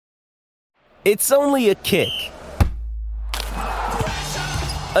It's only a kick,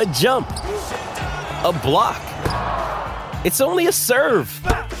 a jump, a block. It's only a serve.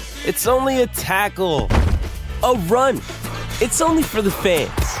 It's only a tackle, a run. It's only for the fans.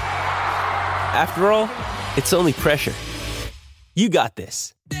 After all, it's only pressure. You got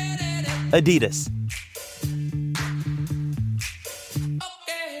this. Adidas.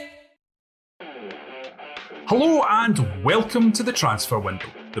 Hello and welcome to the Transfer Window,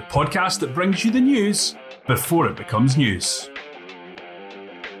 the podcast that brings you the news before it becomes news.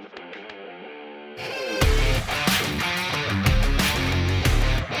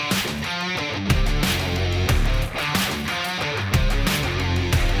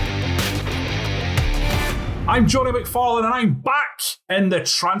 I'm Johnny McFarlane and I'm back in the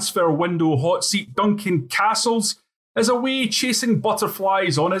Transfer Window hot seat. Duncan Castles is away chasing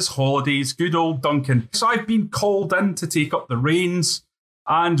butterflies on his holidays. Good old Duncan. So I've been called in to take up the reins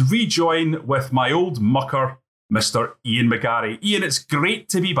and rejoin with my old mucker, Mr. Ian McGarry. Ian, it's great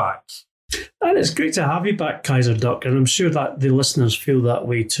to be back. And it's great to have you back, Kaiser Duck, and I'm sure that the listeners feel that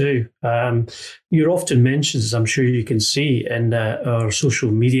way too. You're often mentioned, as I'm sure you can see in our social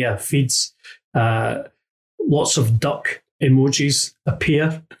media feeds, lots of duck emojis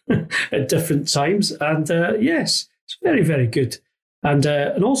appear at different times. And yes, it's very, very good. And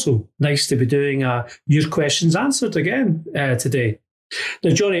also nice to be doing your questions answered again today. Now,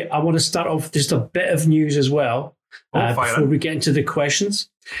 Johnny, I want to start off with just a bit of news as well before we get into the questions,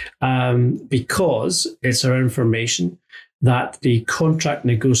 because it's our information that the contract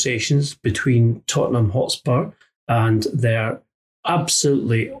negotiations between Tottenham Hotspur and their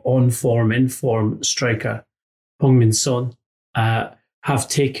absolutely in form striker, Heung-min Son, have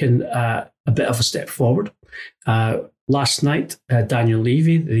taken a bit of a step forward. Last night, Daniel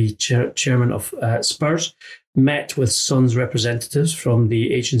Levy, the chairman of Spurs, met with Son's representatives from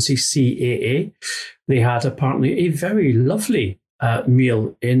the agency CAA. They had apparently a very lovely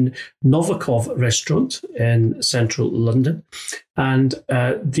meal in Novikov restaurant in central London. And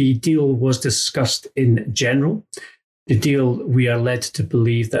the deal was discussed in general. The deal, we are led to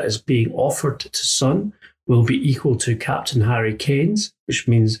believe, that is being offered to Son will be equal to Captain Harry Kane's, which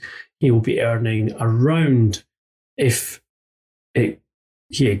means he will be earning around, if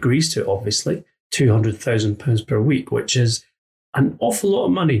he agrees to it, obviously, £200,000 per week, which is an awful lot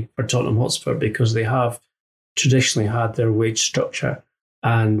of money for Tottenham Hotspur because they have traditionally had their wage structure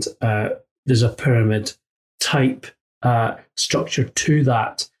and there's a pyramid type structure to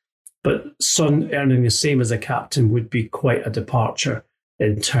that. But Son earning the same as a captain would be quite a departure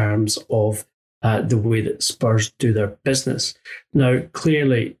in terms of the way that Spurs do their business. Now,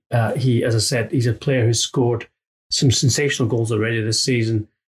 clearly, he, as I said, he's a player who's scored some sensational goals already this season.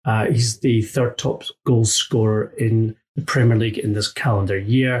 He's the third top goal scorer in the Premier League in this calendar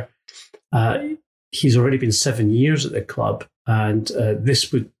year. He's already been 7 years at the club, and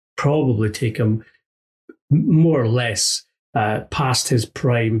this would probably take him more or less past his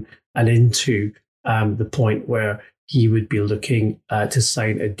prime and into the point where he would be looking to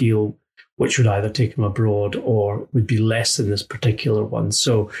sign a deal which would either take him abroad or would be less than this particular one.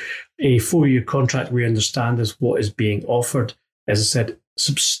 So a 4-year contract, we understand, is what is being offered. As I said,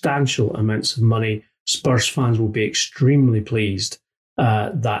 substantial amounts of money. Spurs fans will be extremely pleased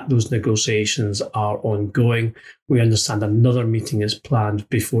that those negotiations are ongoing. We understand another meeting is planned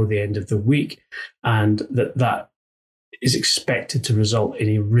before the end of the week, and that is expected to result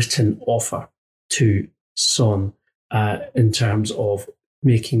in a written offer to Son in terms of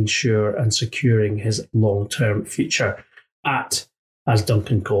making sure and securing his long-term future at, as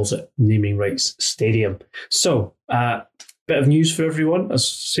Duncan calls it, naming rights stadium. So, bit of news for everyone, as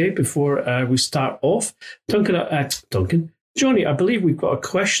I say, before we start off. Johnny, I believe we've got a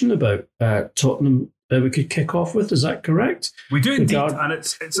question about Tottenham that we could kick off with. Is that correct? We do indeed, and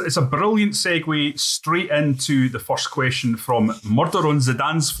it's a brilliant segue straight into the first question from Murder on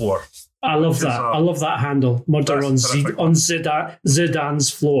Zidane's Floor. I love that. I love that handle. Murder on Zidane's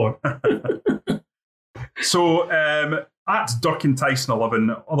Floor. So, at Durkin Tyson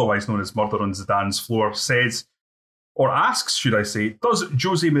 11, otherwise known as Murder on Zidane's Floor, says, or asks, should I say, does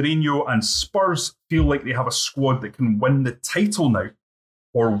Jose Mourinho and Spurs feel like they have a squad that can win the title now?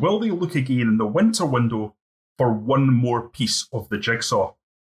 Or will they look again in the winter window for one more piece of the jigsaw?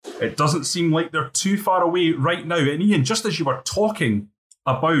 It doesn't seem like they're too far away right now. And Ian, just as you were talking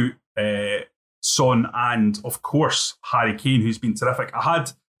about Son and, of course, Harry Kane, who's been terrific, I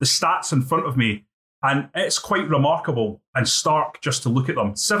had the stats in front of me, and it's quite remarkable and stark just to look at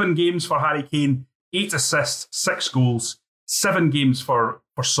them. 7 games for Harry Kane, 8 assists, 6 goals. 7 games for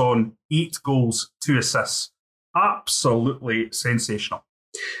Son, 8 goals, 2 assists. Absolutely sensational.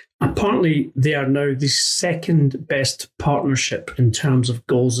 Apparently, they are now the second best partnership in terms of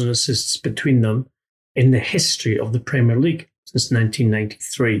goals and assists between them in the history of the Premier League since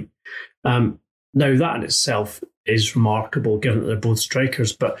 1993. Now, that in itself is remarkable, given that they're both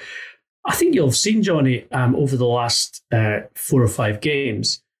strikers. But I think you'll have seen, Johnny, over the last 4 or 5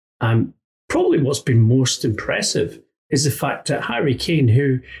 games, probably what's been most impressive is the fact that Harry Kane,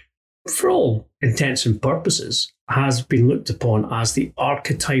 who, for all intents and purposes, has been looked upon as the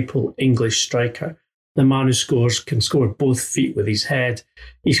archetypal English striker, the man who can score both feet with his head.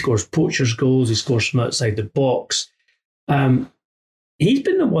 He scores poacher's goals. He scores from outside the box. He's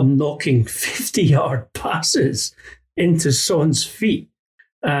been the one knocking 50-yard passes into Son's feet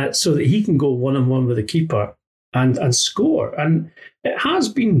so that he can go one-on-one with the keeper and score. And it has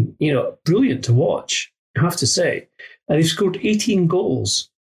been, brilliant to watch, I have to say. They've scored 18 goals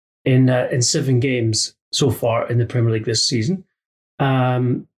in 7 games so far in the Premier League this season. They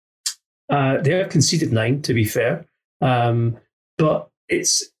have conceded 9, to be fair, but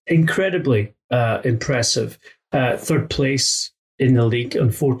it's incredibly impressive. Third place in the league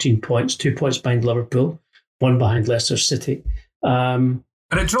on 14 points, 2 points behind Liverpool, 1 behind Leicester City. And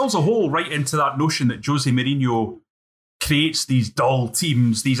it drills a hole right into that notion that Jose Mourinho creates these dull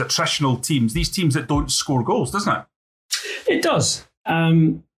teams, these attritional teams, these teams that don't score goals, doesn't it? It does.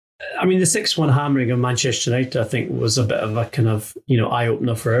 The 6-1 hammering of Manchester United, I think, was a bit of a kind of,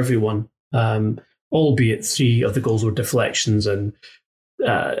 eye-opener for everyone, albeit 3 of the goals were deflections. And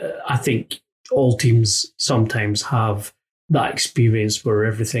I think all teams sometimes have that experience where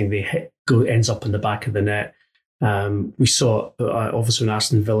everything they hit ends up in the back of the net. We saw, obviously, when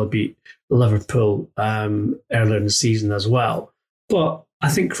Aston Villa beat Liverpool earlier in the season as well. But I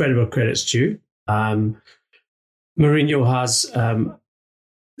think credit where credit's due. Mourinho has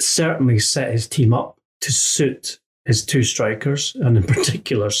certainly set his team up to suit his 2 strikers, and in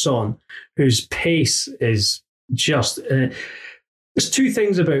particular Son, whose pace is just... there's 2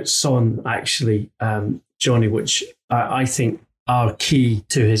 things about Son, actually, Johnny, which I think are key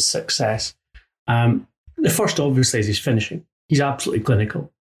to his success. The first, obviously, is his finishing. He's absolutely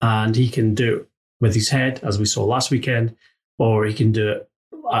clinical, and he can do it with his head, as we saw last weekend, or he can do it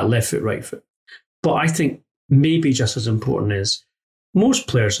at left foot, right foot. But I think maybe just as important is most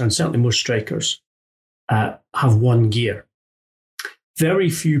players, and certainly most strikers, have one gear. Very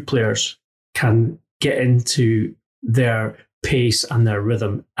few players can get into their pace and their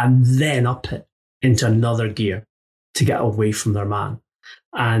rhythm and then up it into another gear to get away from their man.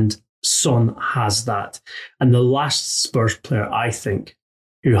 And Son has that. And the last Spurs player, I think,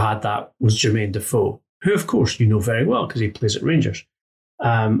 who had that was Jermaine Defoe, who, of course, you know very well because he plays at Rangers.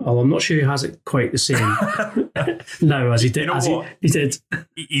 Although I'm not sure he has it quite the same now as he did. He did.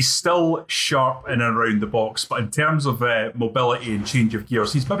 He's still sharp in and around the box, but in terms of mobility and change of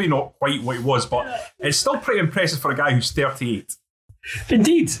gears, he's maybe not quite what he was, but it's still pretty impressive for a guy who's 38.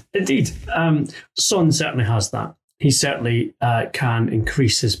 Indeed. Son certainly has that. He certainly can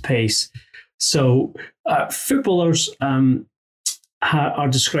increase his pace. So footballers are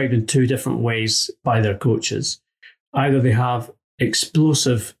described in 2 different ways by their coaches. Either they have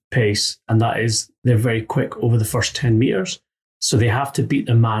explosive pace, and that is they're very quick over the first 10 metres, so they have to beat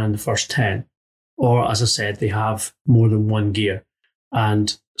the man in the first 10. Or, as I said, they have more than one gear,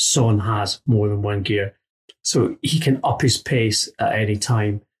 and Son has more than one gear. So he can up his pace at any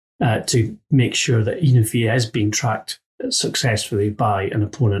time to make sure that even if he is being tracked successfully by an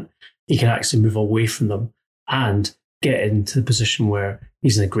opponent, he can actually move away from them and get into the position where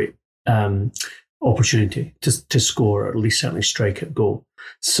he's in a great opportunity to score, or at least certainly strike at goal.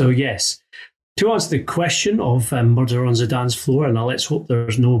 So yes, to answer the question of murder on Zidane's floor, and let's hope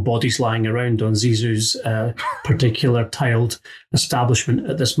there's no bodies lying around on Zizou's particular tiled establishment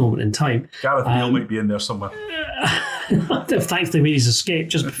at this moment in time. Gareth Bale might be in there somewhere. Thanks to me, he's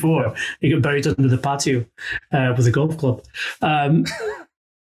escaped just before he got buried under the patio with a golf club.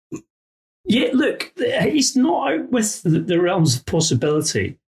 Yeah, look, he's not out with the realms of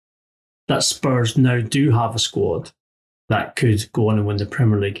possibility that Spurs now do have a squad that could go on and win the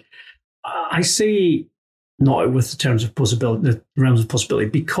Premier League. I say not out with the realms of possibility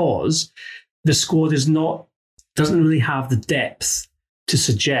because the squad doesn't really have the depth to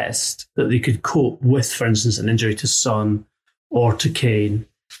suggest that they could cope with, for instance, an injury to Son or to Kane,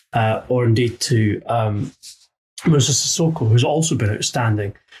 or indeed to Moussa Sissoko, who's also been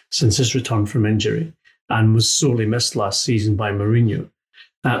outstanding since his return from injury and was sorely missed last season by Mourinho.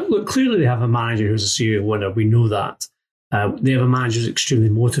 Look, clearly they have a manager who's a serial winner. We know that. They have a manager who's extremely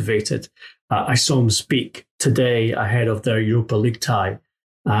motivated. I saw him speak today ahead of their Europa League tie.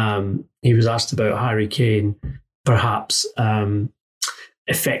 He was asked about Harry Kane perhaps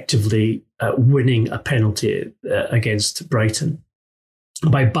effectively winning a penalty against Brighton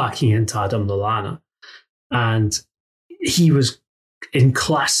by backing into Adam Lallana. And he was in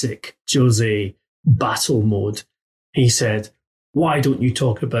classic Jose battle mode. He said, why don't you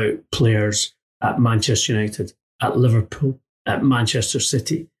talk about players at Manchester United, at Liverpool, at Manchester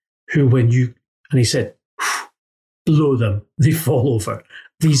City, who when you, and he said, blow them, they fall over.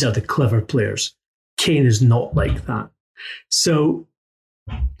 These are the clever players. Kane is not like that. So,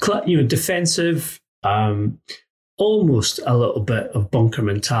 defensive, almost a little bit of bunker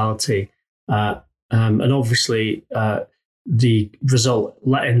mentality. And obviously, the result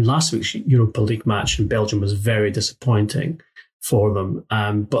in last week's Europa League match in Belgium was very disappointing for them.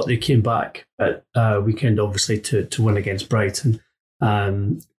 But they came back at weekend, obviously, to win against Brighton.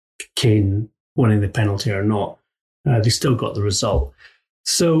 Kane winning the penalty or not, they still got the result.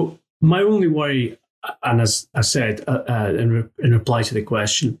 So my only worry, and as I said in reply to the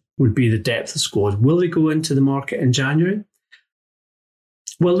question, would be the depth of squad. Will they go into the market in January?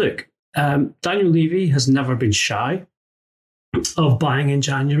 Well, look, Daniel Levy has never been shy of buying in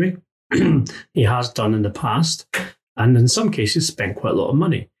January. He has done in the past, and in some cases spent quite a lot of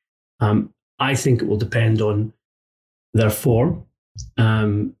money. I think it will depend on their form,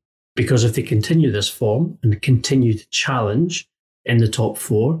 because if they continue this form and continue to challenge in the top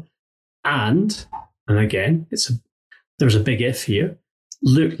four, and again, there's a big if here,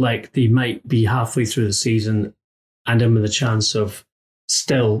 look like they might be halfway through the season and in with a chance of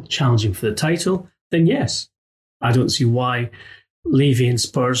still challenging for the title, then yes, I don't see why Levy and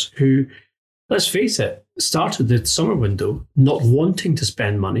Spurs, who, let's face it, started the summer window not wanting to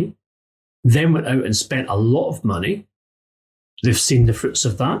spend money, then went out and spent a lot of money. They've seen the fruits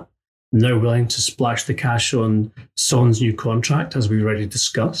of that. Now willing to splash the cash on Son's new contract, as we already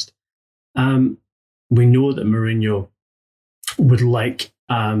discussed. We know that Mourinho would like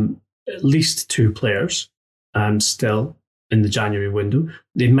at least two players still in the January window.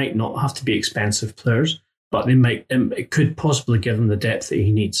 They might not have to be expensive players, but they might. It could possibly give him the depth that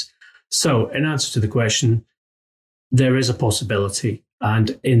he needs. So, in answer to the question, there is a possibility.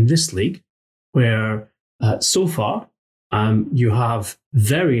 And in this league, where so far you have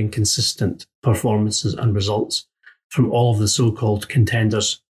very inconsistent performances and results from all of the so-called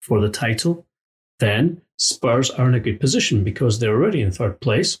contenders for the title, then Spurs are in a good position because they're already in third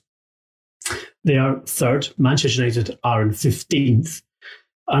place. They are third. Manchester United are in 15th.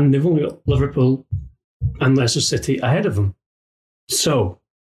 And they've only got Liverpool and Leicester City ahead of them. So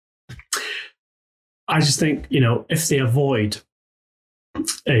I just think, if they avoid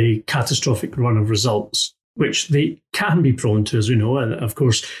a catastrophic run of results, which they can be prone to, as we know, and of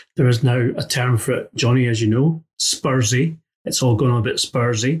course there is now a term for it, Johnny, as you know, Spursy. It's all going on a bit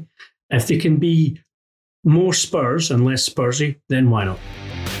Spursy. If they can be more Spurs and less Spursy, then why not?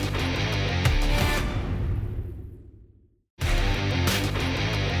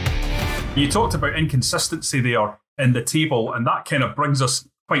 You talked about inconsistency there in the table, and that kind of brings us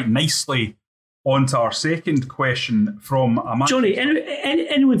quite nicely on to our second question from a man. Johnny,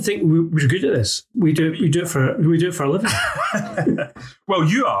 anyone think we're good at this? We do it for a living. Well,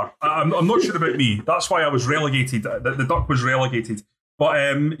 you are. I'm not sure about me. That's why I was relegated. The Duck was relegated. But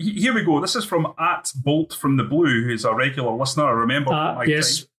here we go. This is from @Bolt from the Blue, who's a regular listener. I remember.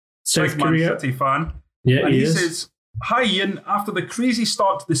 Yes, South Korea. Man City fan. Yeah, and he is. says, "Hi Ian. After the crazy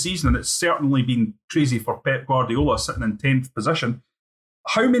start to the season, and it's certainly been crazy for Pep Guardiola sitting in 10th position.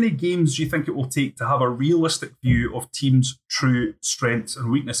 How many games do you think it will take to have a realistic view of teams' true strengths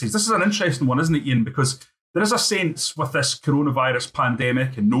and weaknesses?" This is an interesting one, isn't it, Ian? Because there is a sense with this coronavirus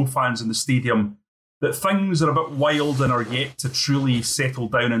pandemic and no fans in the stadium that things are a bit wild and are yet to truly settle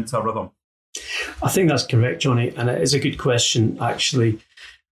down into a rhythm. I think that's correct, Johnny, and it is a good question, actually.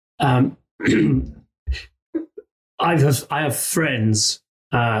 I have friends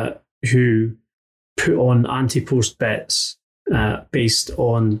who put on anti-post bets based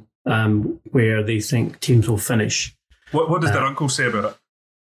on where they think teams will finish. What does their uncle say about it?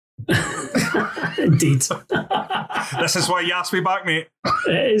 Indeed. This is why you asked me back, mate.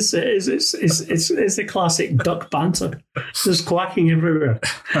 It is. It's a classic duck banter. There's quacking everywhere.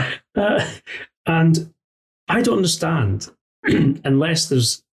 And I don't understand, unless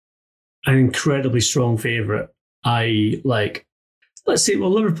there's an incredibly strong favourite, let's say,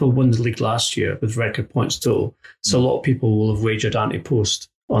 Liverpool won the league last year with record points total, so a lot of people will have wagered anti-post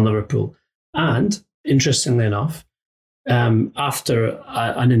on Liverpool. And, interestingly enough, after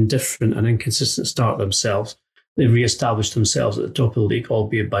an indifferent and inconsistent start themselves, they re-established themselves at the top of the league,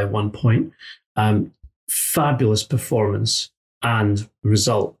 albeit by 1 point. Fabulous performance and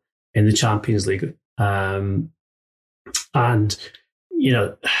result in the Champions League. And,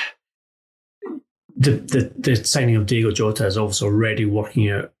 the signing of Diego Jota is also already working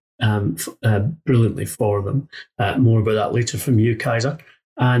out brilliantly for them. More about that later from you, Kaiser.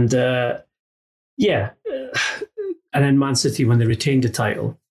 And and then Man City, when they retained the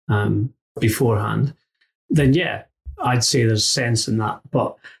title beforehand, then I'd say there's sense in that.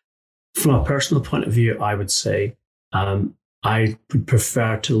 But from a personal point of view, I would say I would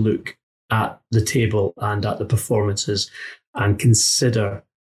prefer to look at the table and at the performances and consider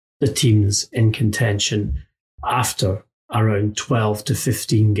the teams in contention after around 12 to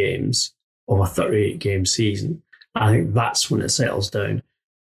 15 games of a 38-game season. I think that's when it settles down.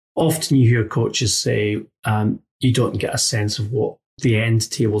 Often you hear coaches say you don't get a sense of what the end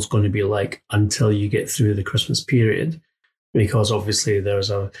table is going to be like until you get through the Christmas period, because obviously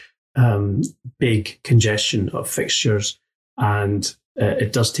there's a big congestion of fixtures, and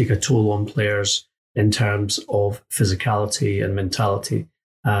it does take a toll on players in terms of physicality and mentality,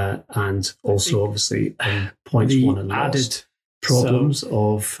 and also obviously points won and lost. Added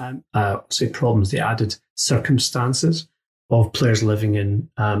problems the added circumstances of players living in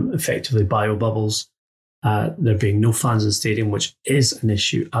effectively bio bubbles. There being no fans in the stadium, which is an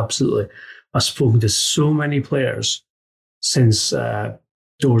issue, absolutely. I've spoken to so many players since games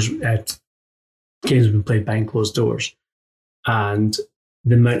have been played behind closed doors, and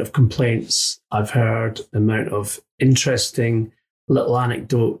the amount of complaints I've heard, the amount of interesting little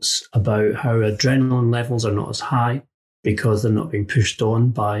anecdotes about how adrenaline levels are not as high because they're not being pushed on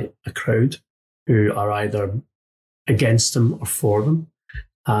by a crowd who are either against them or for them.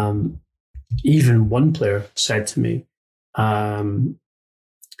 Even one player said to me, the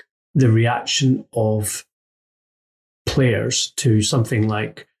reaction of players to something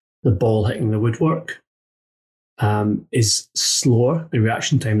like the ball hitting the woodwork is slower. The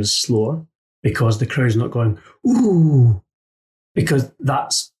reaction time is slower because the crowd's not going, ooh, because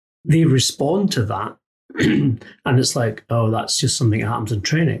they respond to that. And it's like, oh, that's just something that happens in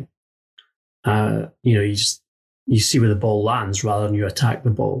training. You see where the ball lands rather than you attack the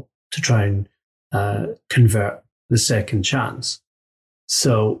ball to try and convert the second chance.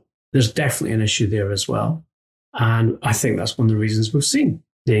 So there's definitely an issue there as well. And I think that's one of the reasons we've seen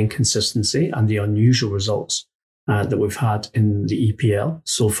the inconsistency and the unusual results that we've had in the EPL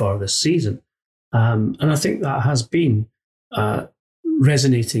so far this season. And I think that has been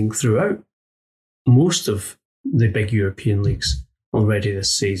resonating throughout most of the big European leagues already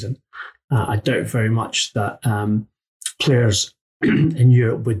this season. I doubt very much that players in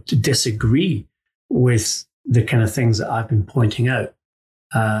Europe would disagree with the kind of things that I've been pointing out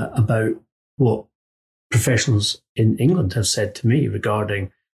about what professionals in England have said to me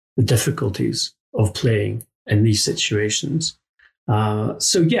regarding the difficulties of playing in these situations. I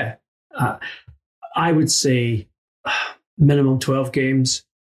would say minimum 12 games,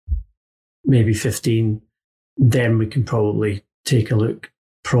 maybe 15. Then we can probably take a look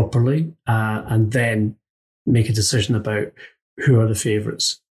properly and then make a decision about who are the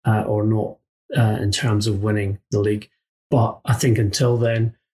favourites or not in terms of winning the league. But I think until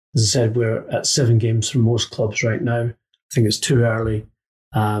then, as I said, we're at 7 games for most clubs right now. I think it's too early.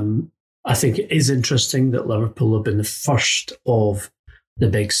 I think it is interesting that Liverpool have been the first of the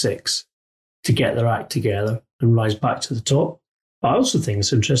big 6 to get their act together and rise back to the top. But I also think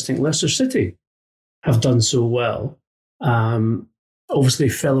it's interesting Leicester City have done so well. Obviously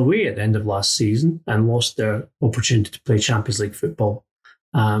fell away at the end of last season and lost their opportunity to play Champions League football.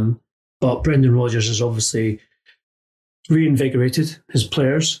 But Brendan Rodgers has obviously reinvigorated his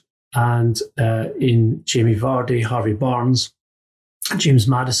players, and in Jamie Vardy, Harvey Barnes, James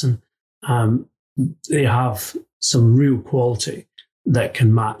Maddison, they have some real quality that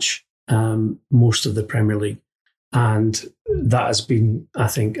can match most of the Premier League. And that has been, I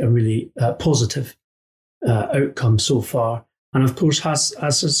think, a really positive outcome so far. And of course, as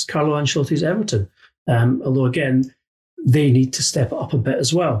has Carlo Ancelotti's Everton. Although, again, they need to step it up a bit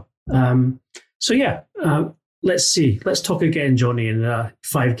as well. Let's see. Let's talk again, Johnny, in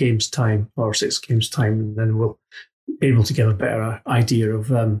 5 games' time or 6 games' time, and then we'll be able to give a better idea of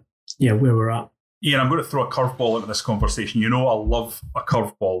where we're at. Yeah, I'm going to throw a curveball into this conversation. You know, I love a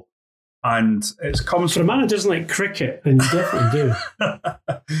curveball. And it comes from a man who doesn't like cricket, and you definitely do.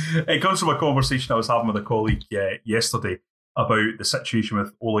 It comes from a conversation I was having with a colleague yesterday about the situation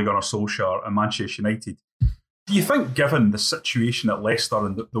with Ole Gunnar Solskjaer and Manchester United. Do you think, given the situation at Leicester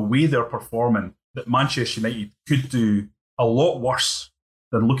and the way they're performing, that Manchester United could do a lot worse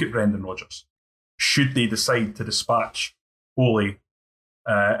than look at Brendan Rodgers, should they decide to dispatch Ole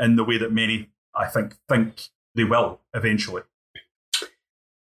in the way that many, I think they will eventually?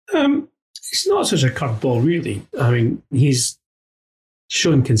 It's not such a curveball, really. I mean, he's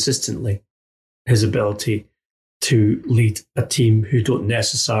shown consistently his ability to lead a team who don't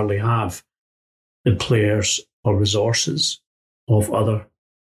necessarily have the players or resources of other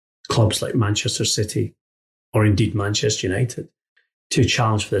clubs like Manchester City or indeed Manchester United to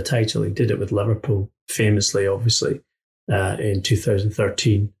challenge for the title. He did it with Liverpool, famously, obviously, in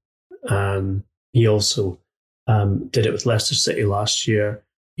 2013. He also did it with Leicester City last year.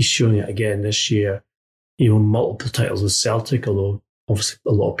 He's showing it again this year. He won multiple titles with Celtic, although obviously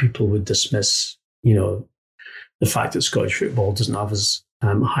a lot of people would dismiss, the fact that Scottish football doesn't have as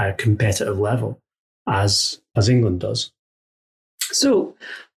higher competitive level as England does. So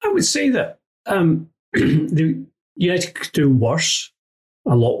I would say that the United could do worse,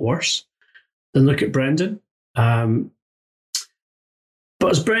 a lot worse, than look at Brendan. But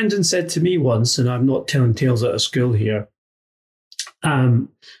as Brendan said to me once, and I'm not telling tales out of school here,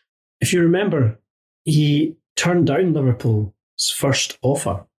 if you remember, he turned down Liverpool's first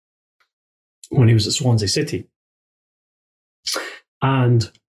offer when he was at Swansea City.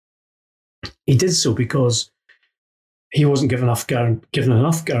 And he did so because he wasn't given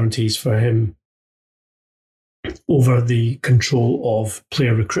enough guarantees for him over the control of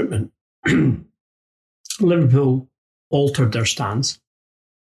player recruitment. Liverpool altered their stance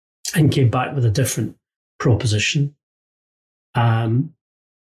and came back with a different proposition. And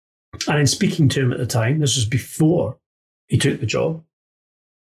in speaking to him at the time, this was before he took the job,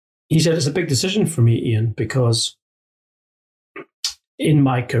 he said, "It's a big decision for me, Ian, because in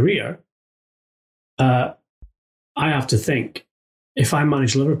my career, I have to think, if I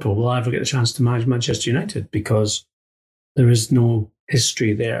manage Liverpool, will I ever get the chance to manage Manchester United? Because there is no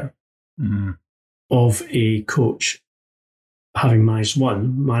history there of a coach having managed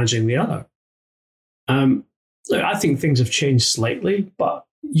one, managing the other." I think things have changed slightly, but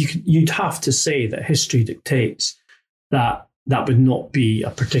you'd have to say that history dictates that that would not be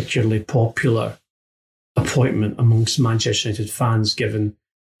a particularly popular appointment amongst Manchester United fans, given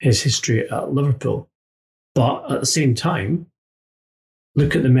his history at Liverpool. But at the same time,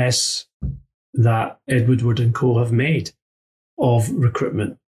 look at the mess that Ed Woodward and co have made of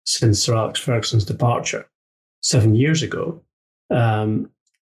recruitment since Sir Alex Ferguson's departure 7 years ago.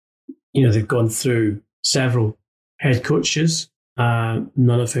 They've gone through several head coaches, none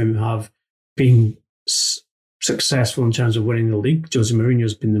of whom have been successful in terms of winning the league. Jose Mourinho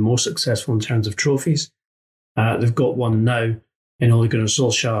has been the most successful in terms of trophies. They've got one now in Ole Gunnar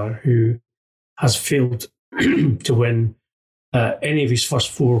Solskjaer, who has failed to win any of his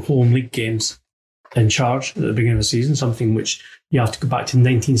first 4 home league games in charge at the beginning of the season, something which you have to go back to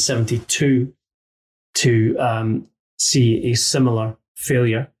 1972 to see a similar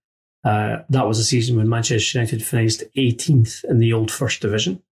failure. That was a season when Manchester United finished 18th in the old First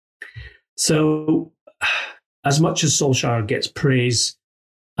Division. So as much as Solskjaer gets praise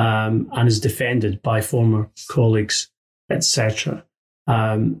and is defended by former colleagues, etc.,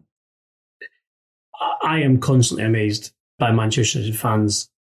 I am constantly amazed by Manchester United fans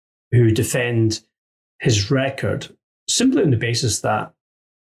who defend his record simply on the basis that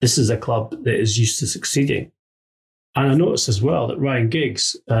this is a club that is used to succeeding. And I noticed as well that Ryan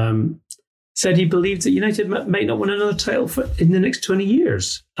Giggs said he believed that United might not win another title in the next 20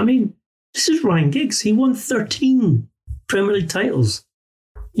 years. I mean, this is Ryan Giggs. He won 13 Premier League titles.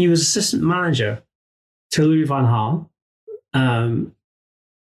 He was assistant manager to Louis van Gaal.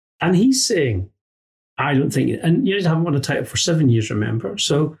 And he's saying, I don't think, and United haven't won a title for 7 years, remember?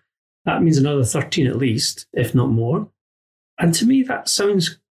 So that means another 13 at least, if not more. And to me, that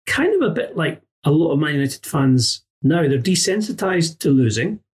sounds kind of a bit like a lot of Man United fans now. They're desensitized to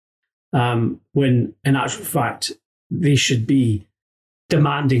losing, when in actual fact, they should be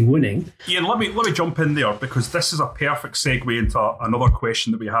demanding winning. Ian, let me jump in there, because this is a perfect segue into another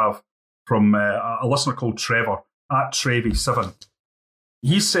question that we have from a listener called Trevor at Trevi7.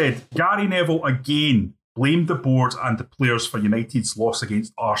 He said, Gary Neville again blamed the board and the players for United's loss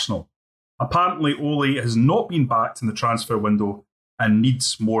against Arsenal. Apparently, Ole has not been backed in the transfer window and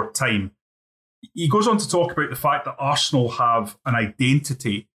needs more time. He goes on to talk about the fact that Arsenal have an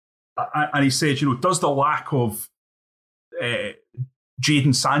identity. And he said, does the lack of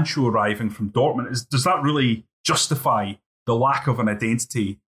Jadon Sancho arriving from Dortmund, does that really justify the lack of an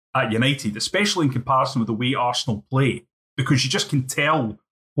identity at United, especially in comparison with the way Arsenal play? Because you just can tell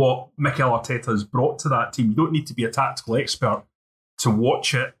what Mikel Arteta has brought to that team. You don't need to be a tactical expert to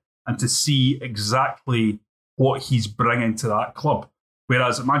watch it and to see exactly what he's bringing to that club.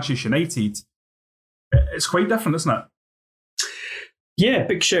 Whereas at Manchester United, it's quite different, isn't it? Yeah,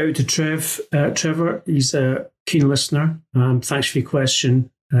 big shout out to Trevor. He's a keen listener. Thanks for your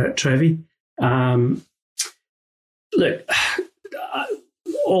question, Trevi. Look,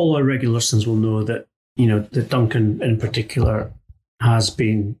 all our regular listeners will know that, that Duncan in particular has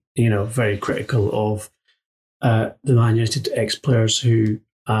been, very critical of the Man United ex-players who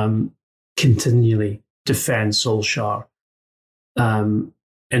continually defend Solskjaer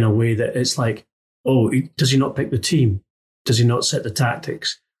in a way that it's like, oh, does he not pick the team? Does he not set the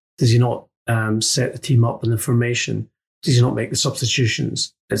tactics? Does he not set the team up in the formation? Does he not make the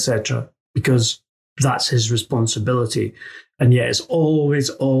substitutions, etc.? Because that's his responsibility. And yet it's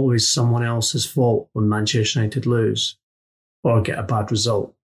always someone else's fault when Manchester United lose or get a bad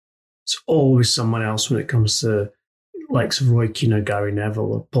result. It's always someone else when it comes to likes of Roy Keane or Gary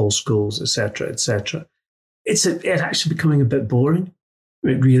Neville or Paul Scholes, etc., etc. It's actually becoming a bit boring.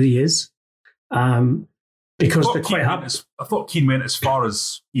 It really is. Because they're quite happy. I thought Keane went as far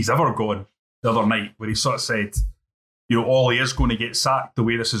as he's ever gone the other night, where he sort of said, Ollie is going to get sacked the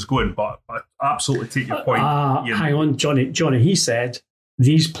way this is going. But I absolutely take your point. Hang on, Johnny. He said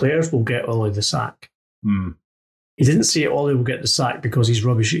these players will get Ollie the sack. He didn't say Ollie will get the sack because he's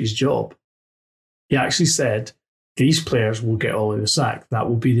rubbish at his job. He actually said these players will get Ollie the sack. That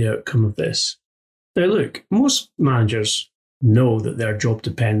will be the outcome of this. Now, look, most managers know that their job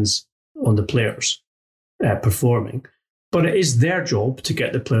depends on the players performing, but it is their job to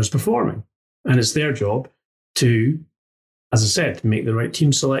get the players performing. And it's their job to, as I said, make the right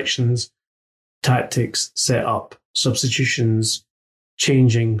team selections, tactics, set up, substitutions,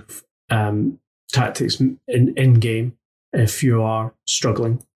 changing tactics in game if you are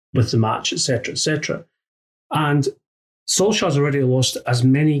struggling with the match, etc., etc. And Solskjaer's already lost as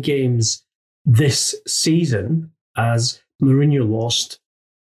many games this season as Mourinho lost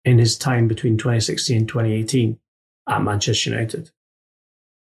in his time between 2016 and 2018 at Manchester United.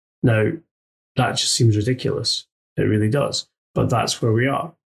 Now, that just seems ridiculous. It really does. But that's where we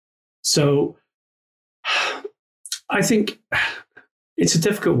are. So I think it's a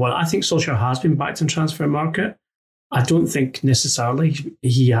difficult one. I think Solskjaer has been backed in transfer market. I don't think necessarily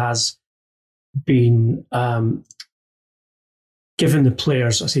he has been given the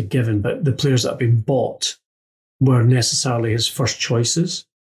players, I say given, but the players that have been bought were necessarily his first choices.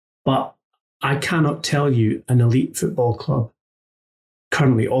 But I cannot tell you an elite football club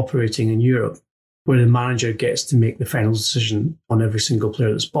currently operating in Europe where the manager gets to make the final decision on every single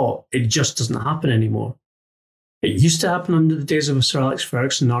player that's bought. It just doesn't happen anymore. It used to happen under the days of Sir Alex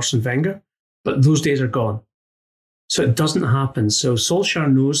Ferguson and Arsene Wenger, but those days are gone. So it doesn't happen. So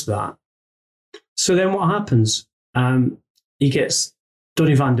Solskjaer knows that. So then what happens? He gets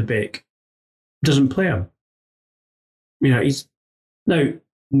Donny van de Beek, doesn't play him. Now,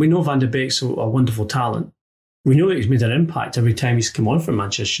 we know Van de Beek's a wonderful talent. We know that he's made an impact every time he's come on for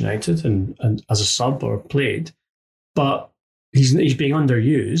Manchester United and as a sub or played, but he's being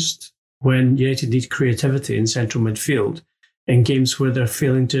underused when United need creativity in central midfield in games where they're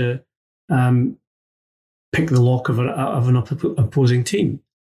failing to pick the lock of an opposing team.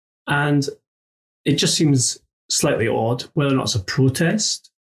 And it just seems slightly odd. Whether or not it's a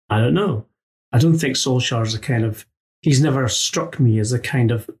protest, I don't know. I don't think Solskjaer is he's never struck me as the kind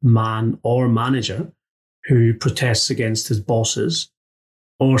of man or manager who protests against his bosses,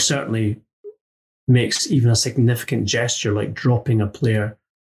 or certainly makes even a significant gesture like dropping a player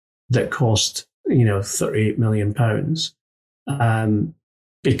that cost, £38 million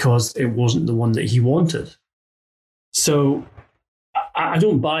because it wasn't the one that he wanted. So I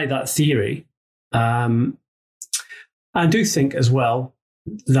don't buy that theory. I do think as well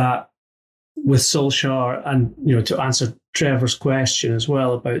that with Solskjaer, and to answer Trevor's question as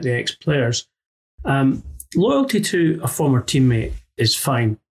well about the ex-players, loyalty to a former teammate is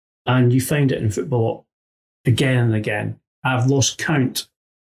fine, and you find it in football again and again. I've lost count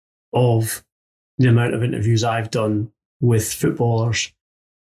of the amount of interviews I've done with footballers,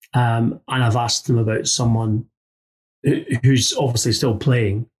 and I've asked them about someone who's obviously still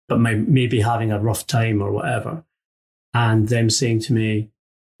playing, but maybe having a rough time or whatever, and them saying to me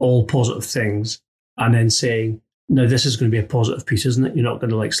all positive things, and then saying, "No, this is going to be a positive piece, isn't it? You're not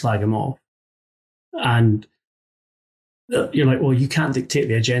going to slag him off." And you're like, well, you can't dictate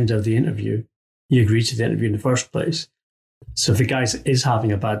the agenda of the interview. You agreed to the interview in the first place. So if the guy is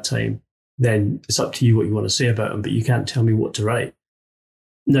having a bad time, then it's up to you what you want to say about him, but you can't tell me what to write.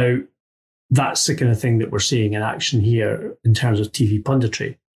 Now, that's the kind of thing that we're seeing in action here in terms of TV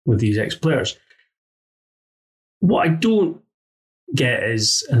punditry with these ex-players. What I don't get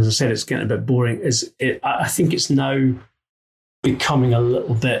is, as I said, it's getting a bit boring, I think it's now becoming a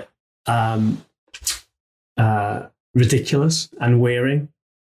little bit ridiculous and wearing,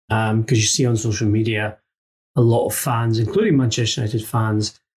 because you see on social media a lot of fans, including Manchester United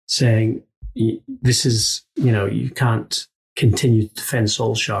fans, saying this is, you can't continue to defend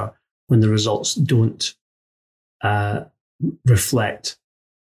Solskjaer when the results don't reflect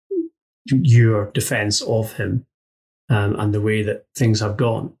your defence of him and the way that things have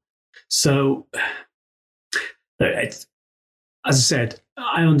gone. So, as I said,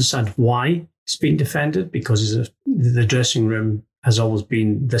 I understand why he's being defended, because the dressing room has always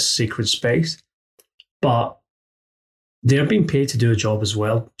been this sacred space. But they're being paid to do a job as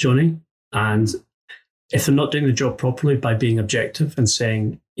well, Johnny. And if they're not doing the job properly by being objective and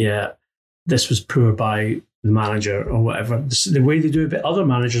saying, yeah, this was poor by the manager or whatever, the way they do it with other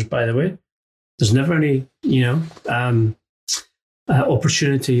managers, by the way, there's never any,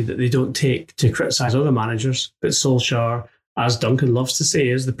 opportunity that they don't take to criticise other managers. But Solskjaer, as Duncan loves to say,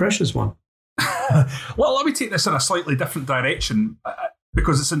 is the precious one. Well, let me take this in a slightly different direction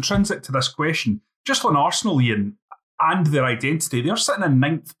because it's intrinsic to this question. Just on Arsenal, Ian, and their identity, they're sitting in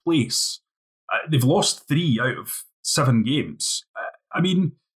 9th place. They've lost 3 out of 7 games. I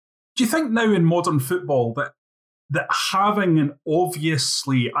mean, do you think now in modern football that having an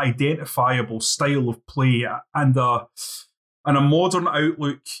obviously identifiable style of play and a modern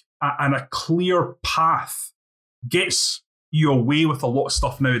outlook and a clear path gets you away with a lot of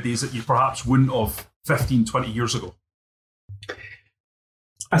stuff nowadays that you perhaps wouldn't have 15, 20 years ago?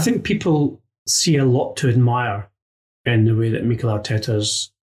 I think people see a lot to admire in the way that Mikel Arteta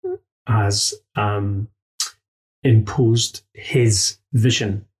has imposed his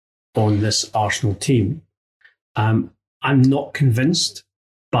vision on this Arsenal team. I'm not convinced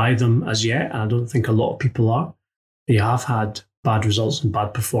by them as yet, and I don't think a lot of people are. They have had bad results and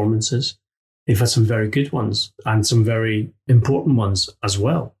bad performances. They've had some very good ones and some very important ones as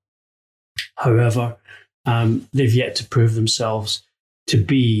well. However, they've yet to prove themselves to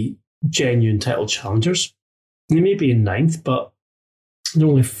be genuine title challengers. They may be in 9th, but they're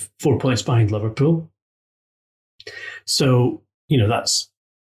only 4 points behind Liverpool. So, that's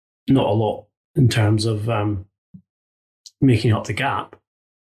not a lot in terms of making up the gap.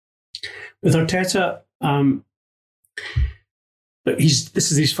 With Arteta,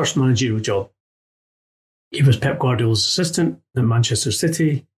 this is his first managerial job. He was Pep Guardiola's assistant at Manchester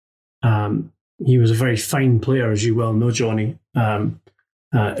City. He was a very fine player, as you well know, Johnny,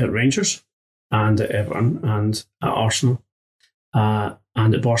 at Rangers and at Everton and at Arsenal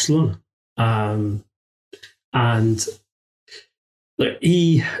and at Barcelona. And look,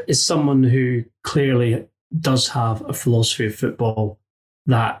 he is someone who clearly does have a philosophy of football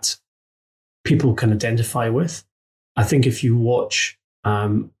that people can identify with. I think if you watch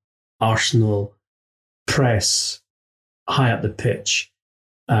Arsenal press high up the pitch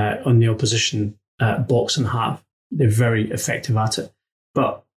on the opposition box and half, they're very effective at it.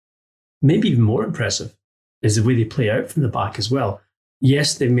 But maybe even more impressive is the way they play out from the back as well.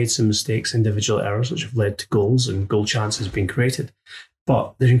 Yes, they've made some mistakes, individual errors, which have led to goals and goal chances being created.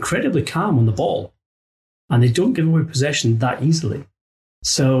 But they're incredibly calm on the ball and they don't give away possession that easily.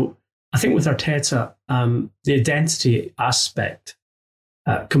 So I think with Arteta, the identity aspect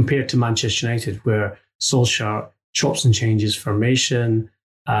compared to Manchester United, where Solskjaer chops and changes formation,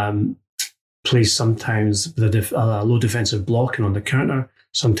 plays sometimes with a low defensive block and on the counter.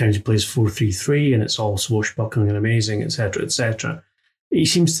 Sometimes he plays 4-3-3 and it's all swashbuckling and amazing, etc., etc. He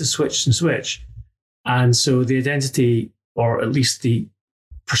seems to switch and switch. And so the identity, or at least the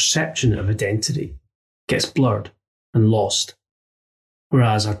perception of identity, gets blurred and lost.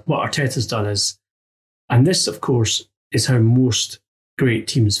 Whereas what Arteta's done is, and this, of course, is how most great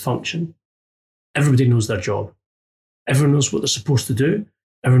teams function. Everybody knows their job. Everyone knows what they're supposed to do.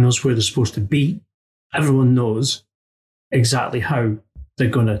 Everyone knows where they're supposed to be. Everyone knows exactly how they're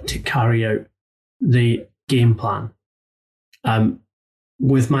going to carry out the game plan.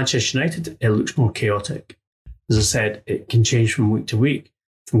 With Manchester United, it looks more chaotic. As I said, it can change from week to week,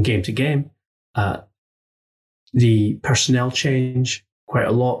 from game to game. The personnel change quite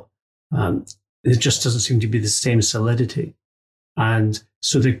a lot. It just doesn't seem to be the same solidity. And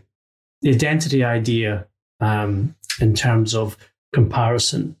so the identity idea in terms of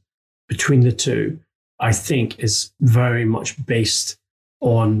comparison between the two, I think is very much based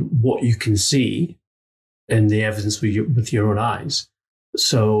on what you can see in the evidence with your own eyes.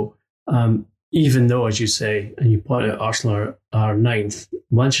 So even though, as you say, and you point out Arsenal are 9th,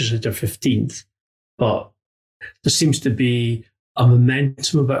 Manchester United are 15th, but there seems to be a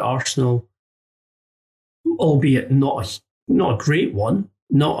momentum about Arsenal, albeit not a great one,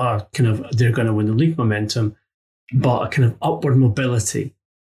 not a kind of they're going to win the league momentum, but a kind of upward mobility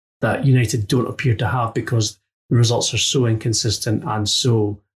that United don't appear to have because the results are so inconsistent and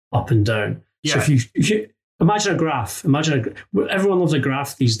so up and down. Yeah. So if you Imagine a graph. Everyone loves a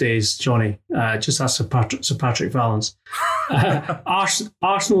graph these days, Johnny. Just ask Sir Patrick Vallance.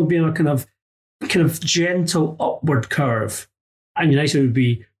 Arsenal would be on a kind of gentle upward curve, and United would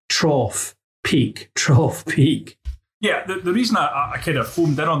be trough, peak. Yeah, the reason I kind of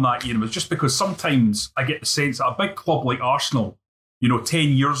foamed in on that, Ian, was just because sometimes I get the sense that a big club like Arsenal, 10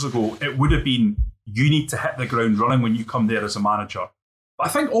 years ago, it would have been, you need to hit the ground running when you come there as a manager. But I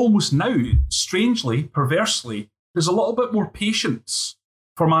think almost now, strangely, perversely, there's a little bit more patience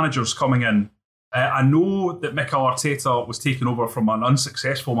for managers coming in. I know that Mikel Arteta was taken over from an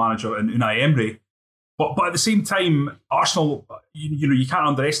unsuccessful manager in Unai Emery, but at the same time, Arsenal, you can't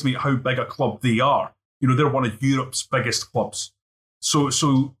underestimate how big a club they are. They're one of Europe's biggest clubs. So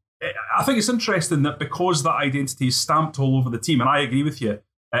I think it's interesting that because that identity is stamped all over the team, and I agree with you,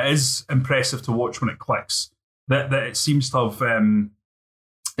 it is impressive to watch when it clicks. That it seems to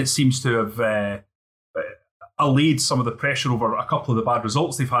have allayed some of the pressure over a couple of the bad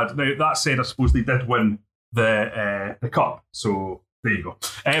results they've had. Now, that said, I suppose they did win the cup. So there you go.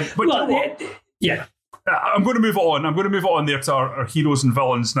 Yeah. I'm going to move it on. I'm going to move it on there to our heroes and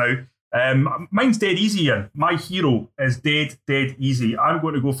villains now. Mine's dead easy, Ian. My hero is dead easy. I'm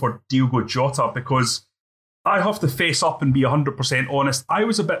going to go for Diogo Jota because I have to face up and be 100% honest. I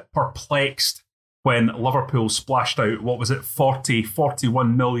was a bit perplexed when Liverpool splashed out,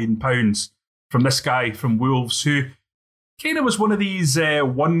 41 million pounds from this guy from Wolves, who kind of was one of these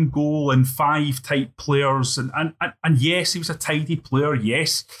 1 goal in 5 type players. And yes, he was a tidy player.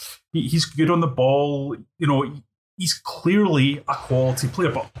 Yes, he's good on the ball. He's clearly a quality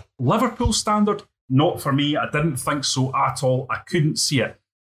player, but Liverpool standard, not for me. I didn't think so at all. I couldn't see it.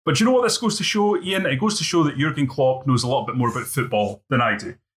 But you know what this goes to show, Ian? It goes to show that Jurgen Klopp knows a lot bit more about football than I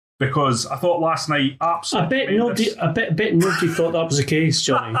do. Because I thought last night, absolutely. I bet nobody thought that was the case,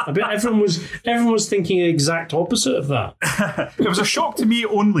 Johnny. I bet everyone was thinking the exact opposite of that. It was a shock to me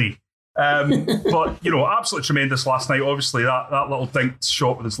only. But absolutely tremendous last night. Obviously, that little dinked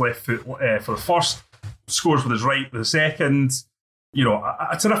shot with his left foot for the first, scores with his right for the second.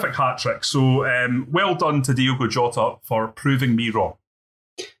 A terrific hat trick. So well done to Diogo Jota for proving me wrong.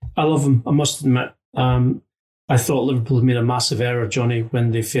 I love him. I must admit. I thought Liverpool had made a massive error, Johnny,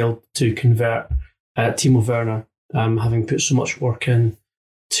 when they failed to convert Timo Werner, having put so much work in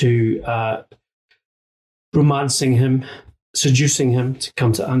to romancing him, seducing him to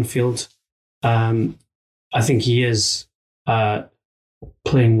come to Anfield. I think he is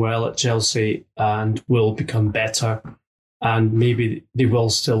playing well at Chelsea and will become better. And maybe they will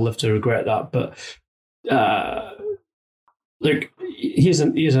still live to regret that. But look, here's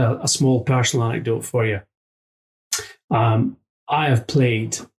a small personal anecdote for you. I have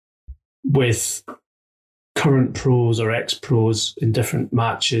played with current pros or ex-pros in different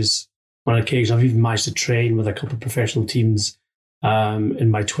matches on occasion. I've even managed to train with a couple of professional teams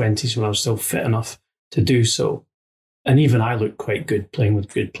in my 20s when I was still fit enough to do so. And even I look quite good playing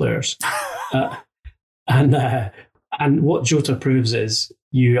with good players. And what Jota proves is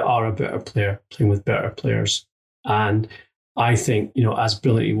you are a better player playing with better players. And I think, as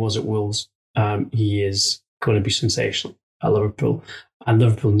brilliant he was at Wolves, he is going to be sensational at Liverpool. And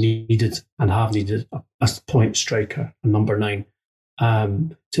Liverpool needed and have needed a point striker, a number 9,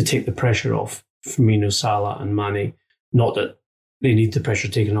 to take the pressure off Firmino, Salah and Mane. Not that they need the pressure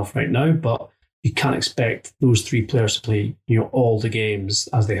taken off right now, but you can't expect those 3 players to play all the games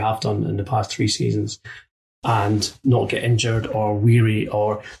as they have done in the past 3 seasons and not get injured or weary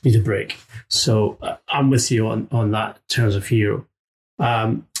or need a break. So I'm with you on that in terms of hero.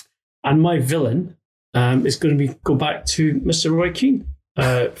 And my villain is going to go back to Mr. Roy Keane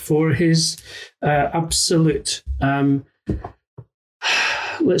for his absolute,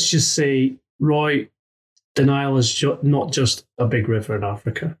 let's just say, Roy, denial is not just a big river in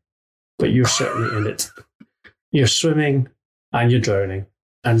Africa, but you're certainly in it. You're swimming and you're drowning.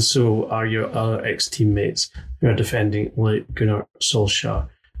 And so are your other ex-teammates who are defending Ole Gunnar Solskjaer.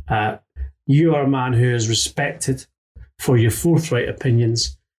 You are a man who is respected for your forthright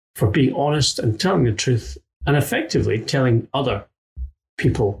opinions, for being honest and telling the truth, and effectively telling other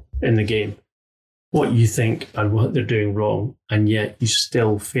people in the game what you think and what they're doing wrong, and yet you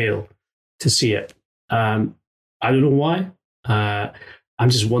still fail to see it. I don't know why. I'm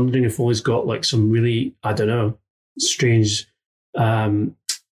just wondering if Ole's got some really, strange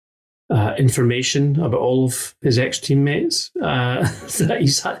information about all of his ex-teammates that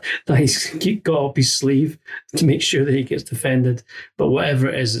he's got up his sleeve to make sure that he gets defended. But whatever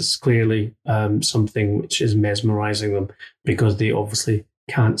it is, it's clearly something which is mesmerising them because they obviously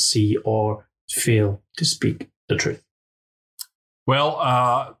can't see or fail to speak the truth.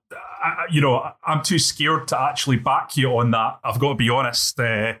 Well, I'm too scared to actually back you on that. I've got to be honest.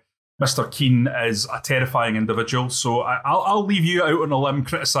 Mr. Keane is a terrifying individual, so I'll leave you out on a limb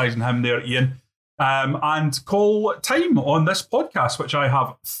criticising him there, Ian, and call time on this podcast, which I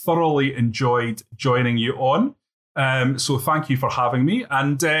have thoroughly enjoyed joining you on. So thank you for having me.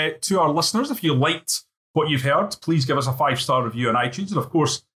 And to our listeners, if you liked what you've heard, please give us a 5-star review on iTunes, and of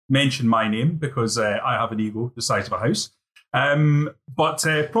course, mention my name because I have an ego the size of a house.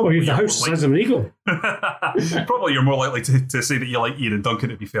 Probably the house the size of an eagle. Probably you're more likely to say that you like Ian and Duncan,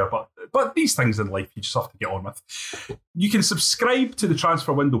 to be fair. But these things in life you just have to get on with. You can subscribe to the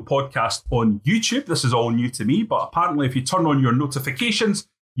Transfer Window podcast on YouTube. This is all new to me, but apparently if you turn on your notifications,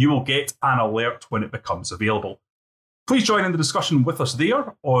 you will get an alert when it becomes available. Please join in the discussion with us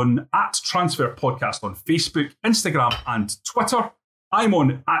there on @TransferPodcast on Facebook, Instagram and Twitter. I'm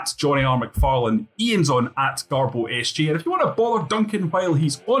on @JohnnyRMcFarlane, Ian's on @GarboSG, and if you want to bother Duncan while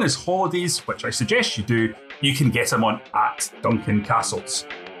he's on his holidays, which I suggest you do, you can get him on @DuncanCastles.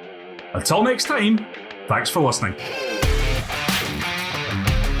 Until next time, thanks for listening.